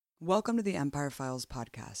Welcome to the Empire Files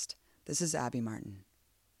podcast. This is Abby Martin.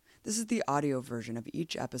 This is the audio version of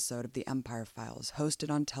each episode of the Empire Files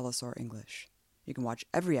hosted on Telesaur English. You can watch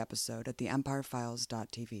every episode at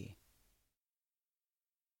theempirefiles.tv.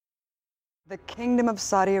 The Kingdom of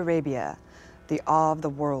Saudi Arabia, the awe of the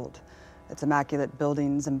world. Its immaculate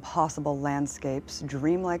buildings, impossible landscapes,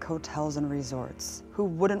 dreamlike hotels and resorts. Who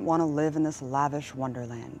wouldn't want to live in this lavish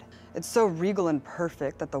wonderland? It's so regal and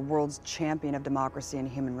perfect that the world's champion of democracy and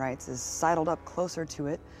human rights is sidled up closer to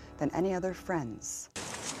it than any other friends.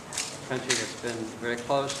 A country that's been very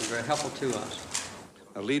close and very helpful to us.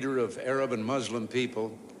 A leader of Arab and Muslim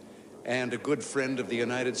people and a good friend of the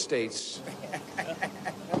United States.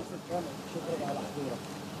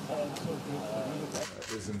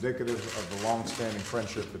 Is indicative of the long-standing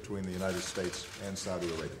friendship between the United States and Saudi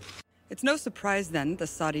Arabia. It's no surprise, then, the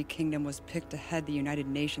Saudi kingdom was picked to head the United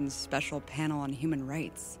Nations Special Panel on Human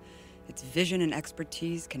Rights. Its vision and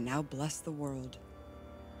expertise can now bless the world.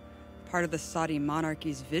 Part of the Saudi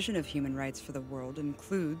monarchy's vision of human rights for the world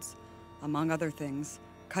includes, among other things,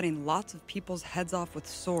 cutting lots of people's heads off with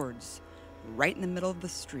swords, right in the middle of the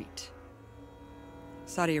street.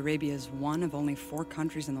 Saudi Arabia is one of only 4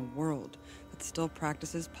 countries in the world that still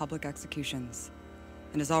practices public executions,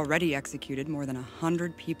 and has already executed more than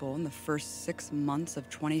 100 people in the first 6 months of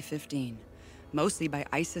 2015, mostly by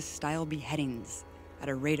ISIS-style beheadings, at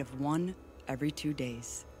a rate of 1 every 2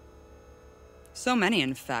 days. So many,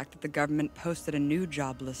 in fact, that the government posted a new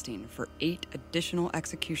job listing for 8 additional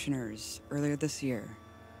executioners earlier this year.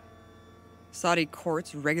 Saudi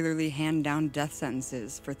courts regularly hand down death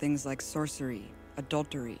sentences for things like sorcery,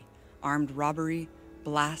 adultery, armed robbery,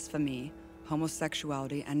 blasphemy,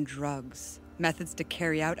 homosexuality, and drugs. Methods to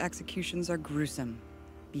carry out executions are gruesome: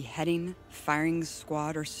 beheading, firing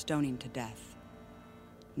squad, or stoning to death.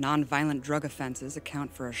 Non-violent drug offenses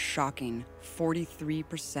account for a shocking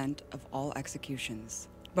 43% of all executions.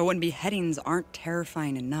 But when beheadings aren't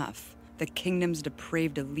terrifying enough, the kingdom's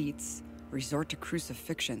depraved elites resort to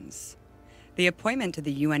crucifixions. The appointment to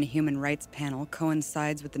the UN Human Rights Panel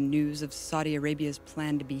coincides with the news of Saudi Arabia's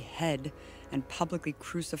plan to behead and publicly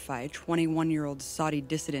crucify 21-year-old Saudi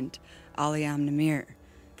dissident Ali Nimr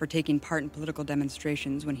for taking part in political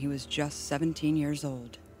demonstrations when he was just 17 years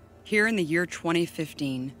old. Here in the year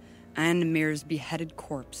 2015, Nimir's beheaded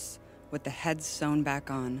corpse, with the head sewn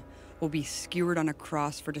back on, will be skewered on a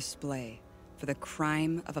cross for display for the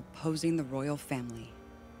crime of opposing the royal family.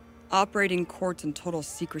 Operating courts in total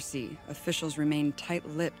secrecy, officials remain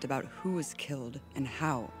tight-lipped about who was killed and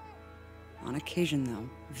how. On occasion, though,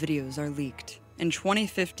 videos are leaked. In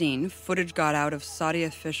 2015, footage got out of Saudi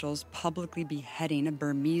officials publicly beheading a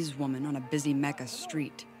Burmese woman on a busy Mecca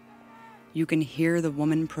street. You can hear the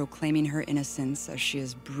woman proclaiming her innocence as she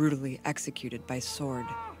is brutally executed by sword.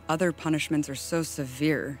 Other punishments are so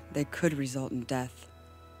severe, they could result in death.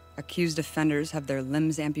 Accused offenders have their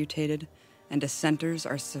limbs amputated, and dissenters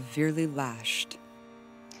are severely lashed.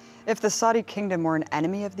 If the Saudi kingdom were an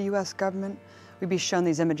enemy of the U.S. government, we'd be shown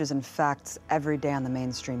these images and facts every day on the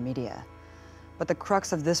mainstream media. But the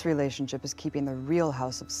crux of this relationship is keeping the real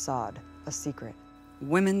House of Saud a secret.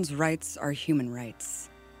 Women's rights are human rights.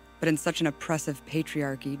 But in such an oppressive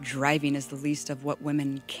patriarchy, driving is the least of what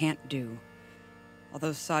women can't do.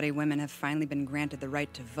 Although Saudi women have finally been granted the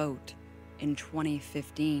right to vote, in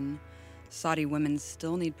 2015, Saudi women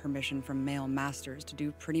still need permission from male masters to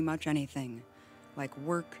do pretty much anything, like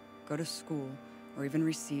work, go to school, or even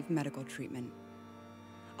receive medical treatment.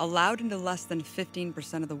 Allowed into less than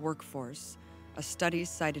 15% of the workforce, a study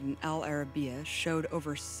cited in Al Arabiya showed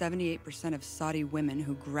over 78% of Saudi women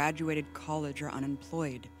who graduated college are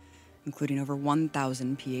unemployed, including over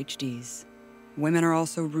 1,000 PhDs. Women are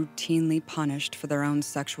also routinely punished for their own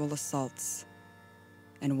sexual assaults.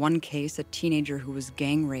 In one case, a teenager who was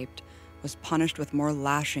gang raped was punished with more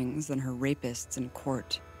lashings than her rapists in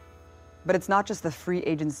court. But it's not just the free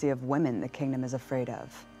agency of women the kingdom is afraid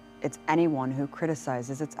of. It's anyone who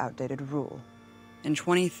criticizes its outdated rule. In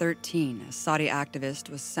 2013, a Saudi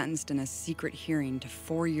activist was sentenced in a secret hearing to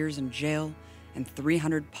 4 years in jail and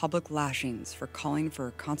 300 public lashings for calling for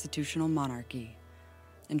a constitutional monarchy.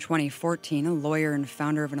 In 2014, a lawyer and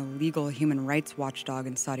founder of an illegal human rights watchdog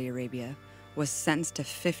in Saudi Arabia was sentenced to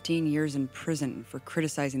 15 years in prison for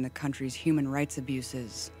criticizing the country's human rights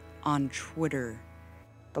abuses on Twitter.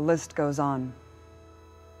 The list goes on.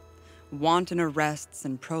 Wanton arrests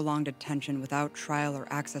and prolonged detention without trial or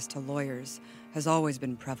access to lawyers has always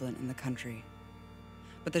been prevalent in the country.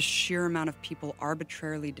 But the sheer amount of people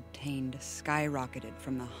arbitrarily detained skyrocketed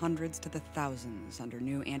from the hundreds to the thousands under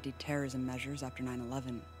new anti-terrorism measures after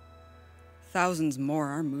 9/11. Thousands more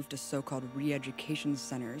are moved to so-called re-education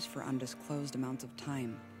centers for undisclosed amounts of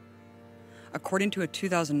time. According to a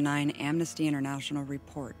 2009 Amnesty International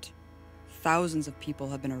report, thousands of people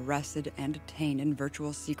have been arrested and detained in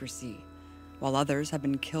virtual secrecy, while others have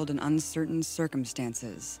been killed in uncertain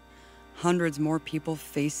circumstances. Hundreds more people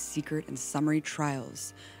face secret and summary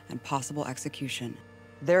trials and possible execution.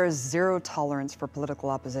 There is zero tolerance for political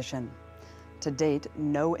opposition. To date,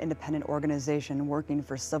 no independent organization working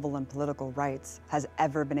for civil and political rights has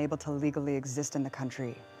ever been able to legally exist in the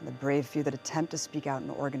country. The brave few that attempt to speak out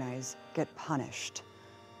and organize get punished,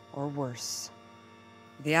 or worse.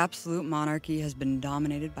 The absolute monarchy has been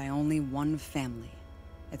dominated by only one family.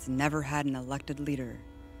 It's never had an elected leader.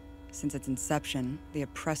 Since its inception, the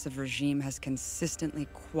oppressive regime has consistently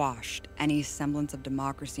quashed any semblance of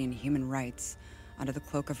democracy and human rights under the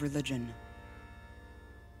cloak of religion.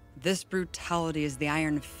 This brutality is the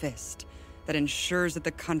iron fist that ensures that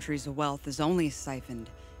the country's wealth is only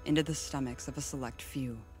siphoned into the stomachs of a select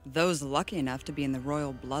few. Those lucky enough to be in the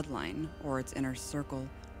royal bloodline or its inner circle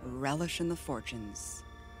relish in the fortunes.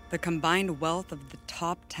 The combined wealth of the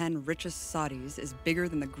top 10 richest Saudis is bigger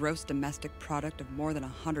than the gross domestic product of more than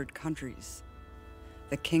 100 countries.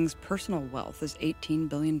 The king's personal wealth is $18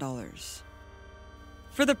 billion.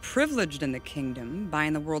 For the privileged in the kingdom,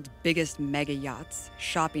 buying the world's biggest mega yachts,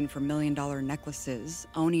 shopping for million-dollar necklaces,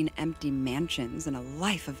 owning empty mansions, and a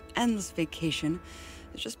life of endless vacation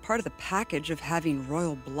is just part of the package of having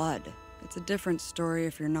royal blood. It's a different story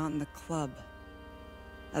if you're not in the club.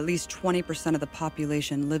 At least 20% of the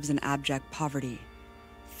population lives in abject poverty.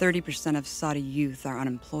 30% of Saudi youth are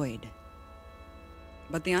unemployed.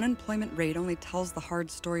 But the unemployment rate only tells the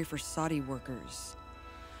hard story for Saudi workers.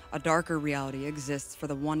 A darker reality exists for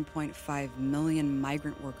the 1.5 million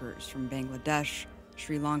migrant workers from Bangladesh,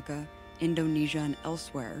 Sri Lanka, Indonesia, and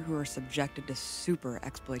elsewhere who are subjected to super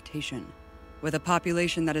exploitation. With a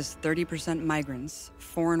population that is 30% migrants,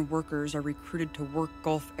 foreign workers are recruited to work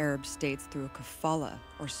Gulf Arab states through a kafala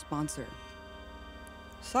or sponsor.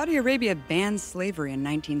 Saudi Arabia banned slavery in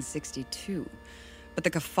 1962, but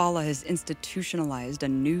the kafala has institutionalized a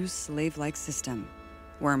new slave-like system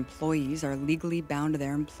where employees are legally bound to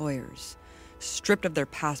their employers, stripped of their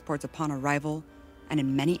passports upon arrival, and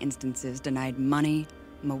in many instances denied money,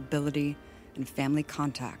 mobility, and family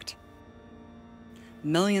contact.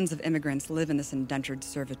 Millions of immigrants live in this indentured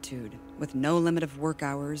servitude, with no limit of work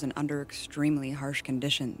hours and under extremely harsh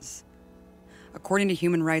conditions. According to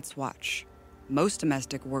Human Rights Watch, most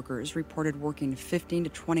domestic workers reported working 15 to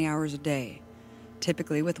 20 hours a day,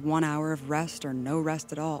 typically with 1 hour of rest or no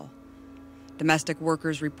rest at all. Domestic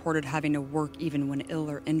workers reported having to work even when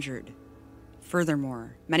ill or injured.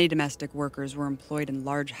 Furthermore, many domestic workers were employed in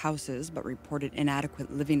large houses but reported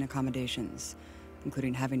inadequate living accommodations,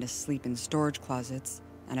 including having to sleep in storage closets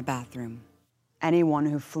and a bathroom. Anyone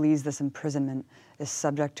who flees this imprisonment is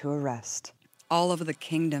subject to arrest. All over the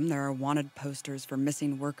kingdom, there are wanted posters for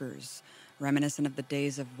missing workers, reminiscent of the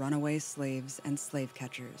days of runaway slaves and slave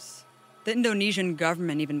catchers. The Indonesian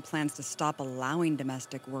government even plans to stop allowing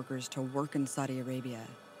domestic workers to work in Saudi Arabia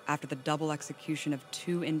after the double execution of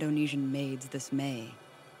 2 Indonesian maids this May.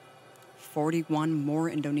 41 more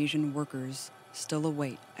Indonesian workers still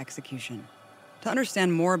await execution. To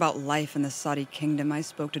understand more about life in the Saudi kingdom, I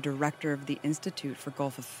spoke to director of the Institute for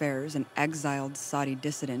Gulf Affairs and exiled Saudi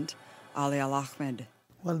dissident, Ali Al-Ahmed.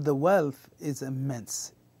 Well, the wealth is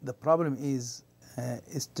immense. The problem is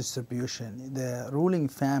its distribution. The ruling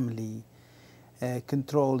family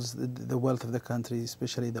controls the wealth of the country,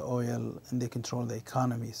 especially the oil, and they control the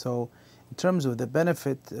economy. So in terms of the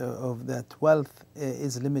benefit of that wealth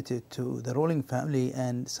is limited to the ruling family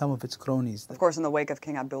and some of its cronies. Of course, in the wake of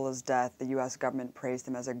King Abdullah's death, the U.S. government praised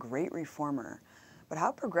him as a great reformer. But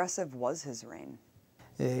how progressive was his reign?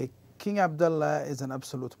 King Abdullah is an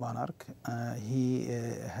absolute monarch. He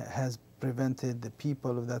has prevented the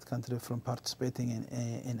people of that country from participating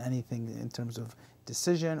in anything in terms of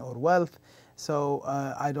decision or wealth. So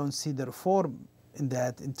I don't see the reform in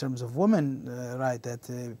that in terms of women right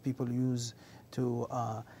that people use to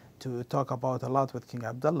talk about a lot with King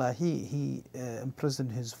Abdullah. He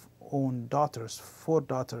imprisoned his own daughters, 4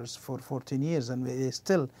 daughters, for 14 years, and they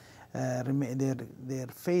still their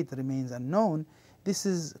fate remains unknown. This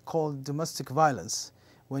is called domestic violence.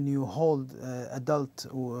 When you hold adult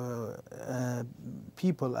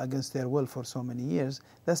people against their will for so many years,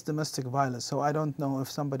 that's domestic violence. So I don't know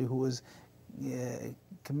if somebody who is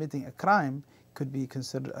committing a crime could be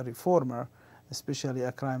considered a reformer, especially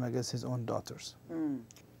a crime against his own daughters.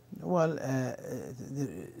 Well,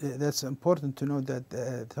 that's important to know that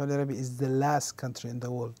Saudi Arabia is the last country in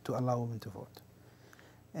the world to allow women to vote.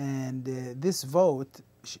 And this vote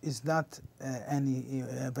is not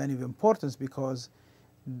of any importance because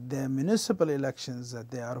the municipal elections that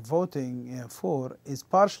they are voting for is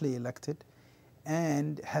partially elected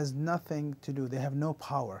and has nothing to do. They have no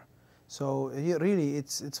power. So really,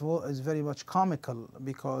 it's very much comical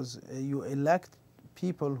because you elect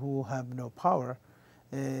people who have no power.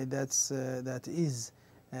 That is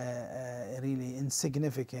really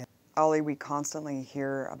insignificant. Ali, we constantly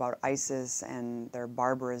hear about ISIS and their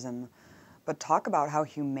barbarism, but talk about how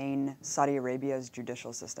humane Saudi Arabia's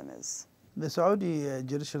judicial system is. The Saudi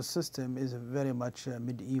judicial system is a very much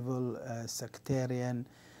medieval, sectarian,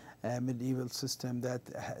 medieval system that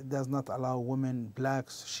does not allow women,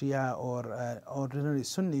 blacks, Shia, or ordinary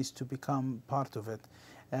Sunnis to become part of it.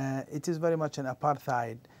 It is very much an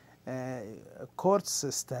apartheid court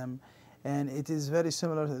system, and it is very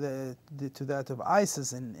similar to that of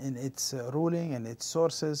ISIS in its ruling and its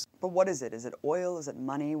sources. But what is it? Is it oil? Is it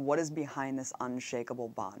money? What is behind this unshakable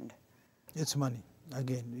bond? It's money.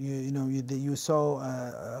 Again, you saw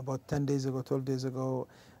about 10 days ago, 12 days ago,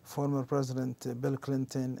 former President Bill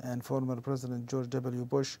Clinton and former President George W.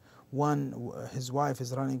 Bush, one, his wife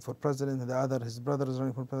is running for president, and the other, his brother is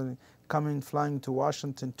running for president, flying to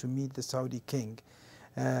Washington to meet the Saudi king,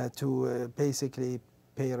 to basically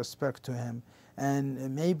pay respect to him,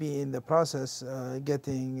 and maybe in the process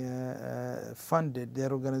getting funded,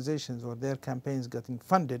 their organizations or their campaigns getting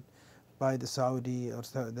funded by the Saudi or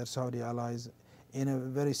their Saudi allies in a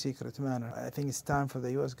very secret manner. I think it's time for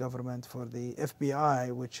the U.S. government, for the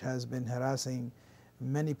FBI, which has been harassing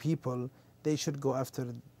many people, they should go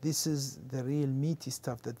after. This is the real meaty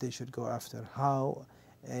stuff that they should go after. How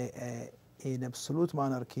an absolute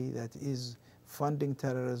monarchy that is funding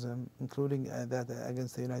terrorism, including that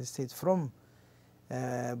against the United States, from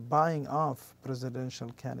buying off presidential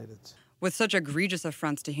candidates. With such egregious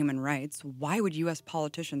affronts to human rights, why would U.S.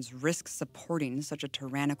 politicians risk supporting such a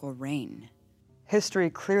tyrannical reign? History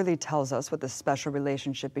clearly tells us what the special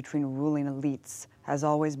relationship between ruling elites has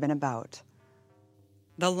always been about.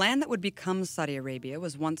 The land that would become Saudi Arabia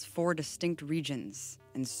was once 4 distinct regions,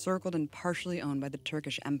 encircled and partially owned by the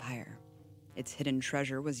Turkish Empire. Its hidden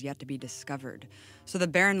treasure was yet to be discovered, so the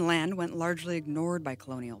barren land went largely ignored by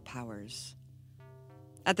colonial powers.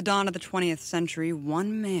 At the dawn of the 20th century,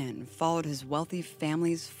 one man followed his wealthy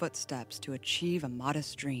family's footsteps to achieve a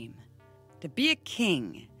modest dream: to be a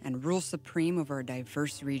king and rule supreme over a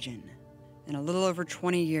diverse region. In a little over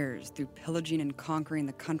 20 years, through pillaging and conquering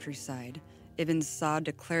the countryside, Ibn Saud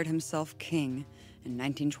declared himself king in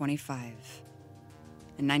 1925.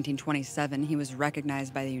 In 1927, he was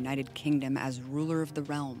recognized by the United Kingdom as ruler of the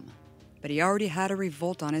realm. But he already had a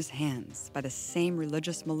revolt on his hands by the same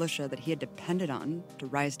religious militia that he had depended on to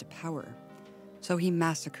rise to power. So he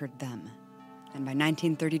massacred them. And by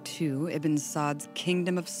 1932, Ibn Saud's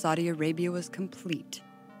kingdom of Saudi Arabia was complete.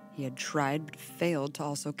 He had tried but failed to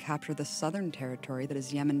also capture the southern territory that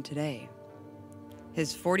is Yemen today.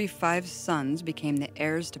 His 45 sons became the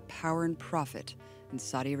heirs to power and profit in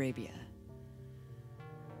Saudi Arabia.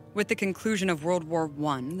 With the conclusion of World War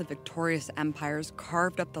I, the victorious empires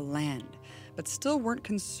carved up the land, but still weren't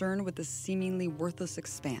concerned with the seemingly worthless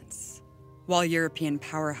expanse. While European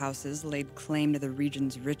powerhouses laid claim to the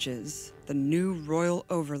region's riches, the new royal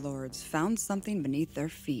overlords found something beneath their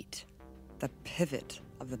feet: the pivot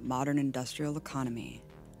of the modern industrial economy.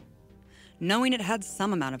 Knowing it had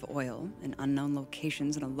some amount of oil in unknown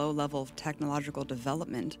locations and a low level of technological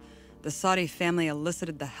development, the Saudi family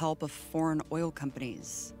elicited the help of foreign oil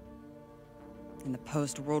companies. In the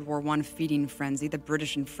post-World War I feeding frenzy, the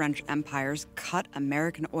British and French empires cut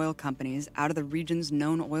American oil companies out of the region's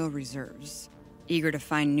known oil reserves. Eager to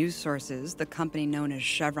find new sources, the company known as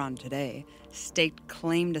Chevron today staked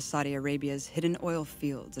claim to Saudi Arabia's hidden oil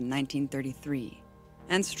fields in 1933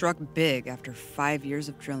 and struck big after 5 years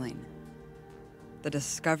of drilling. The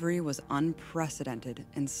discovery was unprecedented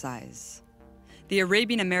in size. The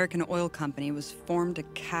Arabian American Oil Company was formed to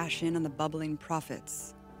cash in on the bubbling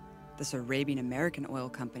profits. This Arabian American Oil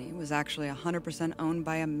Company was actually 100% owned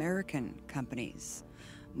by American companies,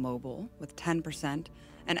 Mobil with 10%,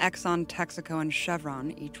 and Exxon, Texaco, and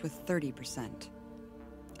Chevron each with 30%.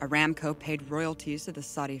 Aramco paid royalties to the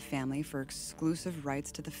Saudi family for exclusive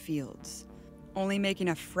rights to the fields. Only making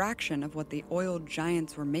a fraction of what the oil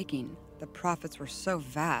giants were making, the profits were so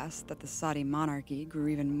vast that the Saudi monarchy grew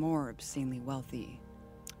even more obscenely wealthy.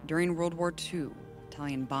 During World War II,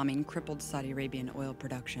 Italian bombing crippled Saudi Arabian oil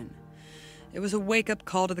production. It was a wake-up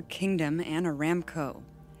call to the kingdom and Aramco.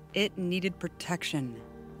 It needed protection,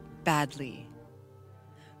 badly.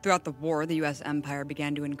 Throughout the war, the U.S. empire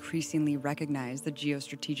began to increasingly recognize the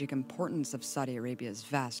geostrategic importance of Saudi Arabia's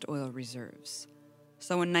vast oil reserves.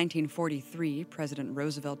 So in 1943, President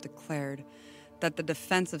Roosevelt declared, that the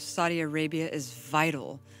defense of Saudi Arabia is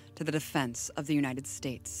vital to the defense of the United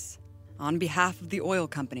States. On behalf of the oil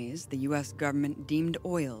companies, the U.S. government deemed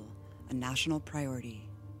oil a national priority.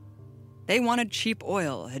 They wanted cheap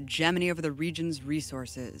oil, hegemony over the region's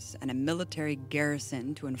resources, and a military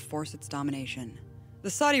garrison to enforce its domination.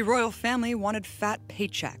 The Saudi royal family wanted fat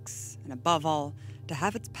paychecks, and above all, to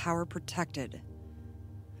have its power protected.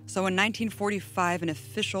 So in 1945, an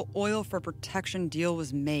official oil for protection deal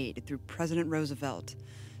was made through President Roosevelt,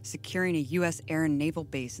 securing a U.S. air and naval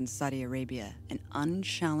base in Saudi Arabia and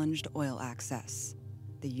unchallenged oil access.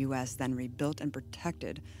 The U.S. then rebuilt and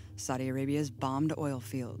protected Saudi Arabia's bombed oil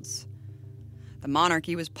fields. The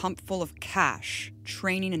monarchy was pumped full of cash,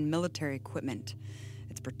 training, and military equipment,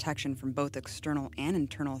 its protection from both external and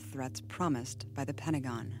internal threats promised by the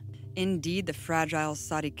Pentagon. Indeed, the fragile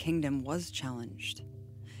Saudi kingdom was challenged.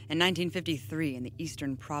 In 1953, in the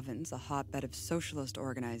eastern province, a hotbed of socialist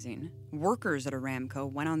organizing, workers at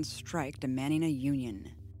Aramco went on strike demanding a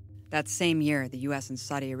union. That same year, the U.S. and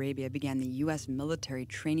Saudi Arabia began the U.S. military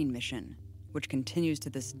training mission, which continues to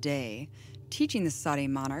this day, teaching the Saudi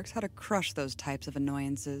monarchs how to crush those types of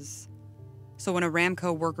annoyances. So when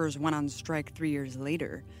Aramco workers went on strike 3 years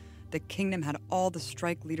later, the kingdom had all the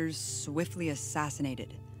strike leaders swiftly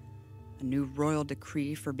assassinated. A new royal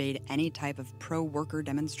decree forbade any type of pro-worker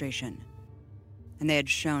demonstration, and they had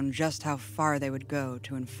shown just how far they would go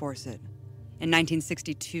to enforce it. In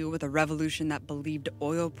 1962, with a revolution that believed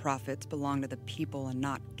oil profits belonged to the people and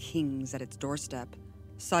not kings at its doorstep,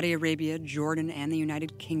 Saudi Arabia, Jordan, and the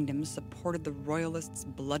United Kingdom supported the royalists'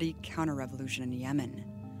 bloody counter-revolution in Yemen.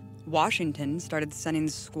 Washington started sending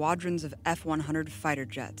squadrons of F-100 fighter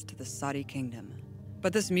jets to the Saudi kingdom.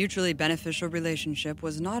 But this mutually beneficial relationship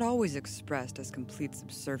was not always expressed as complete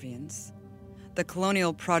subservience. The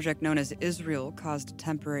colonial project known as Israel caused a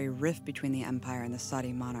temporary rift between the empire and the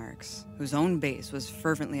Saudi monarchs, whose own base was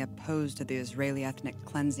fervently opposed to the Israeli ethnic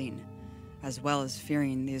cleansing, as well as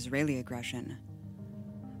fearing the Israeli aggression.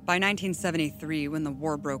 By 1973, when the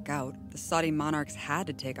war broke out, the Saudi monarchs had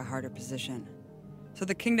to take a harder position. So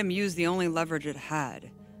the kingdom used the only leverage it had,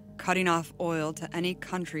 cutting off oil to any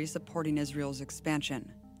country supporting Israel's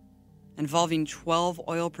expansion. Involving 12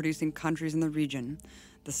 oil-producing countries in the region,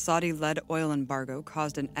 the Saudi-led oil embargo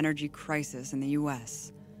caused an energy crisis in the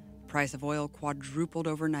U.S. The price of oil quadrupled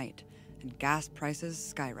overnight, and gas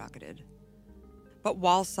prices skyrocketed. But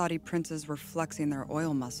while Saudi princes were flexing their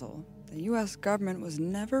oil muscle, the U.S. government was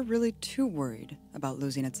never really too worried about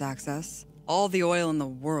losing its access. All the oil in the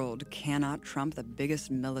world cannot trump the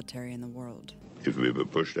biggest military in the world. If we were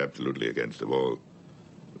pushed absolutely against the wall,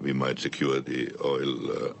 we might secure the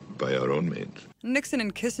oil by our own means. Nixon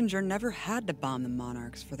and Kissinger never had to bomb the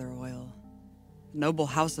monarchs for their oil. The noble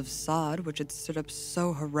House of Saud, which had stood up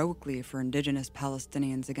so heroically for indigenous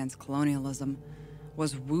Palestinians against colonialism,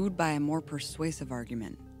 was wooed by a more persuasive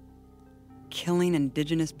argument: killing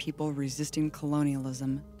indigenous people resisting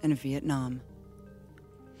colonialism in Vietnam.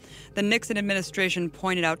 The Nixon administration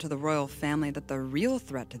pointed out to the royal family that the real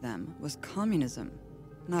threat to them was communism,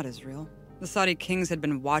 not Israel. The Saudi kings had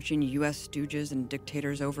been watching U.S. stooges and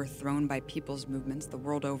dictators overthrown by people's movements the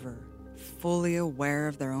world over, fully aware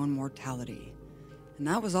of their own mortality. And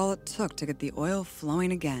that was all it took to get the oil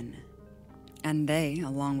flowing again. And they,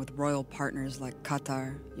 along with royal partners like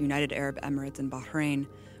Qatar, United Arab Emirates, and Bahrain,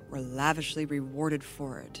 were lavishly rewarded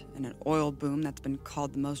for it in an oil boom that's been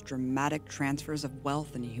called the most dramatic transfers of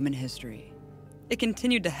wealth in human history. It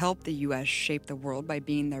continued to help the U.S. shape the world by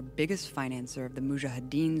being their biggest financer of the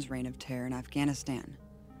Mujahideen's reign of terror in Afghanistan.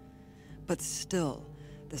 But still,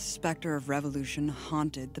 the specter of revolution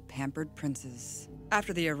haunted the pampered princes.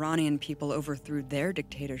 After the Iranian people overthrew their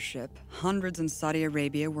dictatorship, hundreds in Saudi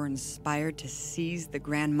Arabia were inspired to seize the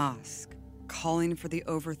Grand Mosque, calling for the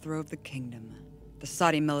overthrow of the kingdom. The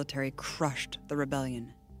Saudi military crushed the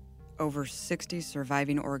rebellion. Over 60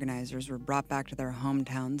 surviving organizers were brought back to their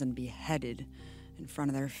hometowns and beheaded in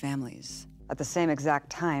front of their families. At the same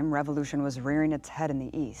exact time, revolution was rearing its head in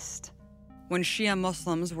the east. When Shia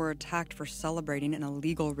Muslims were attacked for celebrating an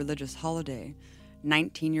illegal religious holiday,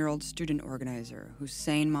 19-year-old student organizer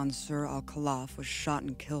Hussein Mansour al-Khalaf was shot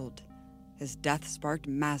and killed. His death sparked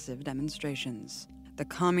massive demonstrations. The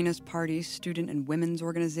Communist Party, student and women's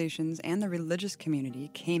organizations, and the religious community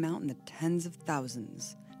came out in the tens of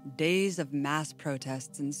thousands. Days of mass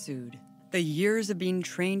protests ensued. The years of being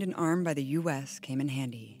trained and armed by the U.S. came in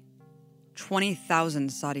handy. 20,000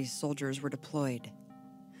 Saudi soldiers were deployed.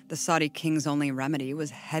 The Saudi king's only remedy was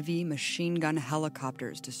heavy machine gun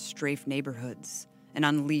helicopters to strafe neighborhoods and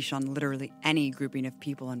unleash on literally any grouping of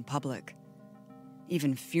people in public.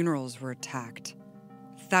 Even funerals were attacked.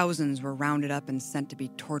 Thousands were rounded up and sent to be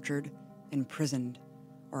tortured, imprisoned,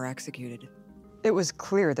 or executed. It was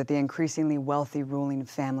clear that the increasingly wealthy ruling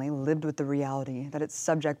family lived with the reality that its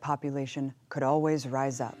subject population could always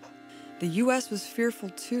rise up. The U.S. was fearful,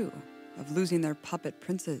 too, of losing their puppet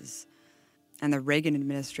princes, and the Reagan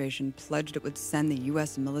administration pledged it would send the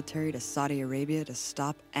U.S. military to Saudi Arabia to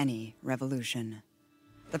stop any revolution.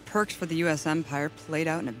 The perks for the U.S. empire played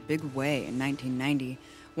out in a big way in 1990,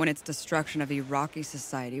 when its destruction of Iraqi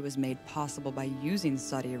society was made possible by using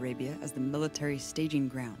Saudi Arabia as the military staging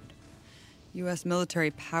ground. U.S.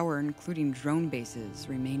 military power, including drone bases,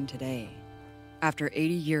 remain today. After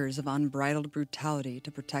 80 years of unbridled brutality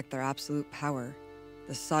to protect their absolute power,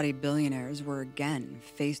 the Saudi billionaires were again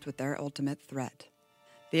faced with their ultimate threat.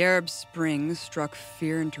 The Arab Spring struck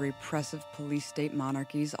fear into repressive police state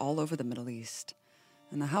monarchies all over the Middle East,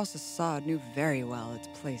 and the House of Saud knew very well its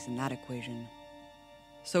place in that equation.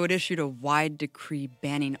 So it issued a wide decree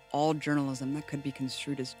banning all journalism that could be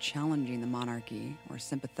construed as challenging the monarchy or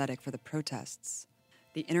sympathetic for the protests.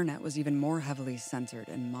 The internet was even more heavily censored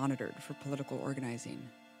and monitored for political organizing.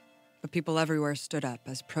 But people everywhere stood up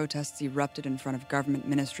as protests erupted in front of government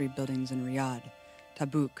ministry buildings in Riyadh,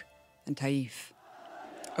 Tabuk, and Taif.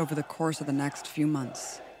 Over the course of the next few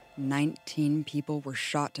months, 19 people were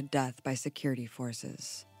shot to death by security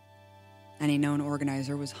forces. Any known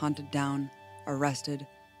organizer was hunted down, arrested,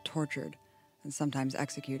 tortured, and sometimes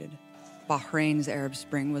executed. Bahrain's Arab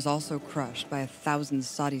Spring was also crushed by 1,000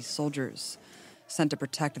 Saudi soldiers sent to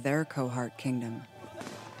protect their cohort kingdom.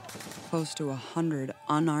 Close to 100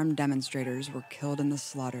 unarmed demonstrators were killed in the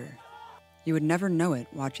slaughter. You would never know it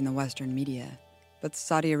watching the Western media, but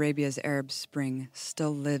Saudi Arabia's Arab Spring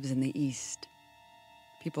still lives in the East.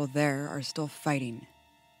 People there are still fighting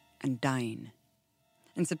and dying.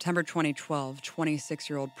 In September 2012,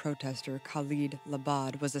 26-year-old protester Khalid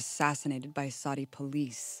Labad was assassinated by Saudi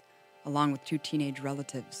police, along with 2 teenage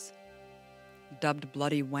relatives. Dubbed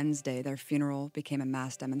Bloody Wednesday, their funeral became a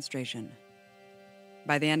mass demonstration.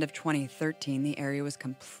 By the end of 2013, the area was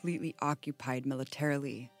completely occupied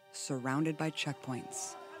militarily, surrounded by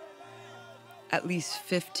checkpoints. At least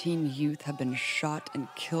 15 youth have been shot and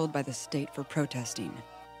killed by the state for protesting.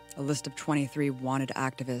 A list of 23 wanted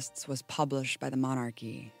activists was published by the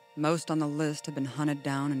monarchy. Most on the list have been hunted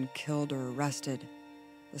down and killed or arrested,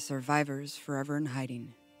 the survivors forever in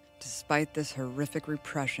hiding. Despite this horrific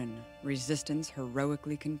repression, resistance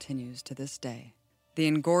heroically continues to this day. The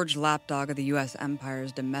engorged lapdog of the U.S.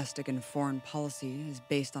 empire's domestic and foreign policy is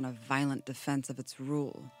based on a violent defense of its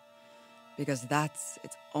rule, because that's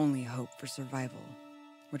its only hope for survival,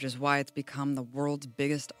 which is why it's become the world's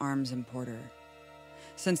biggest arms importer.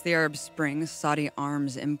 Since the Arab Spring, Saudi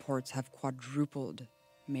arms imports have quadrupled,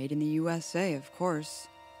 made in the USA, of course.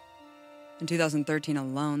 In 2013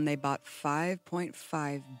 alone, they bought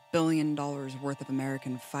 $5.5 billion worth of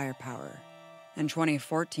American firepower. In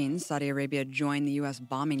 2014, Saudi Arabia joined the U.S.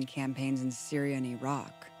 bombing campaigns in Syria and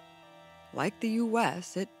Iraq. Like the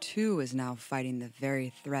U.S., it too is now fighting the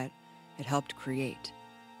very threat it helped create,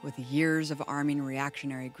 with years of arming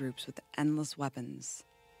reactionary groups with endless weapons.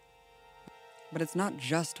 But it's not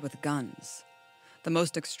just with guns. The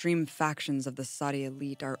most extreme factions of the Saudi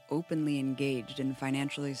elite are openly engaged in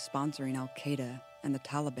financially sponsoring al-Qaeda and the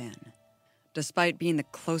Taliban. Despite being the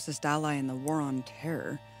closest ally in the war on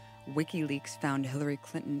terror, WikiLeaks found Hillary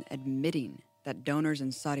Clinton admitting that donors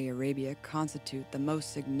in Saudi Arabia constitute the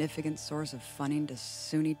most significant source of funding to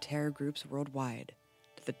Sunni terror groups worldwide,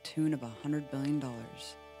 to the tune of $100 billion.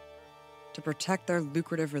 To protect their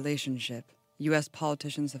lucrative relationship, U.S.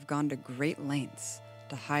 politicians have gone to great lengths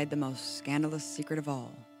to hide the most scandalous secret of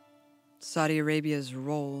all: Saudi Arabia's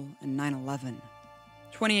role in 9/11.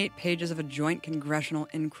 28 pages of a joint congressional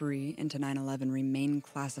inquiry into 9/11 remain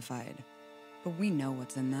classified, but we know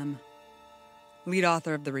what's in them. Lead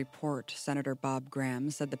author of the report, Senator Bob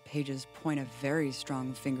Graham, said the pages point a very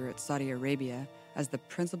strong finger at Saudi Arabia as the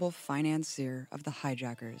principal financier of the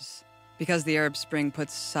hijackers. Because the Arab Spring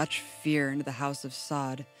puts such fear into the House of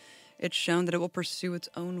Saud, it's shown that it will pursue its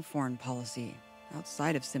own foreign policy,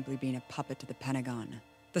 outside of simply being a puppet to the Pentagon.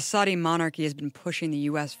 The Saudi monarchy has been pushing the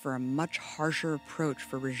U.S. for a much harsher approach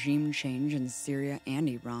for regime change in Syria and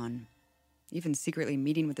Iran, even secretly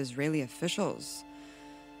meeting with Israeli officials.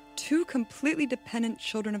 2 completely dependent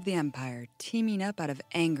children of the empire teaming up out of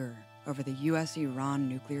anger over the U.S.-Iran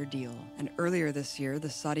nuclear deal. And earlier this year, the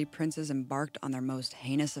Saudi princes embarked on their most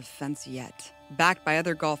heinous offense yet. Backed by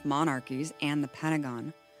other Gulf monarchies and the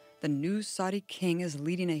Pentagon, the new Saudi king is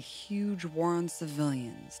leading a huge war on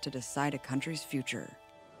civilians to decide a country's future.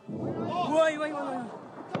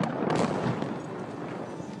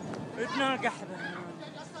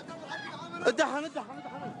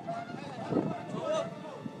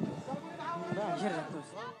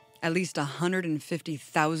 At least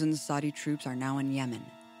 150,000 Saudi troops are now in Yemen.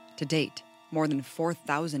 To date, more than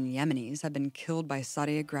 4,000 Yemenis have been killed by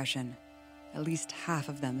Saudi aggression, at least half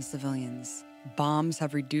of them civilians. Bombs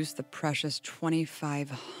have reduced the precious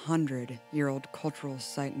 2,500-year-old cultural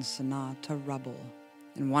site in Sana'a to rubble.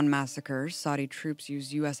 In one massacre, Saudi troops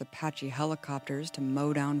used U.S. Apache helicopters to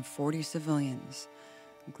mow down 40 civilians,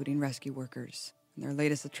 including rescue workers. And their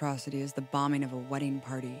latest atrocity is the bombing of a wedding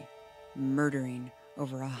party, murdering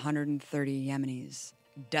over 130 Yemenis.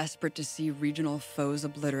 Desperate to see regional foes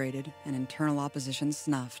obliterated and internal opposition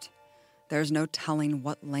snuffed, there's no telling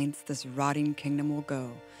what lengths this rotting kingdom will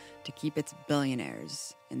go to keep its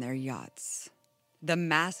billionaires in their yachts. The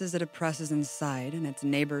masses it oppresses inside and its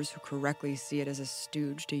neighbors who correctly see it as a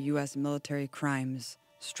stooge to U.S. military crimes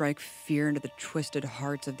strike fear into the twisted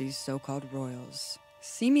hearts of these so-called royals.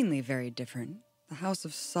 Seemingly very different, the House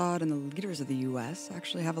of Saud and the leaders of the U.S.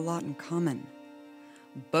 actually have a lot in common.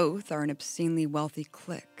 Both are an obscenely wealthy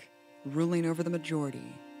clique, ruling over the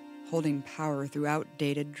majority, holding power through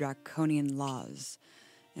outdated draconian laws,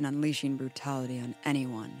 and unleashing brutality on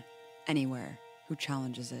anyone, anywhere, who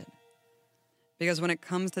challenges it. Because when it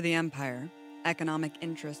comes to the empire, economic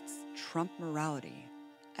interests trump morality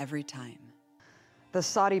every time. The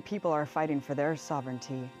Saudi people are fighting for their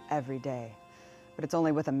sovereignty every day. But it's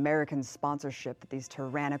only with American sponsorship that these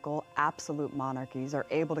tyrannical, absolute monarchies are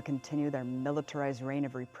able to continue their militarized reign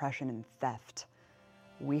of repression and theft.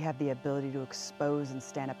 We have the ability to expose and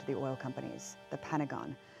stand up to the oil companies, the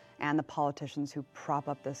Pentagon, and the politicians who prop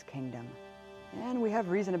up this kingdom. And we have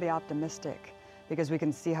reason to be optimistic, because we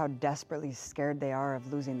can see how desperately scared they are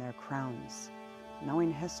of losing their crowns.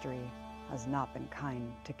 Knowing history has not been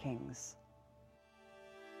kind to kings.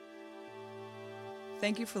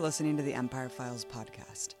 Thank you for listening to the Empire Files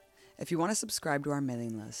podcast. If you want to subscribe to our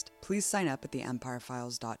mailing list, please sign up at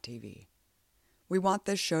theempirefiles.tv. We want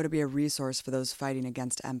this show to be a resource for those fighting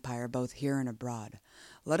against empire both here and abroad.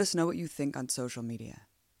 Let us know what you think on social media.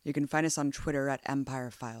 You can find us on Twitter at Empire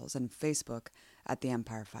Files and Facebook at The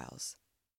Empire Files.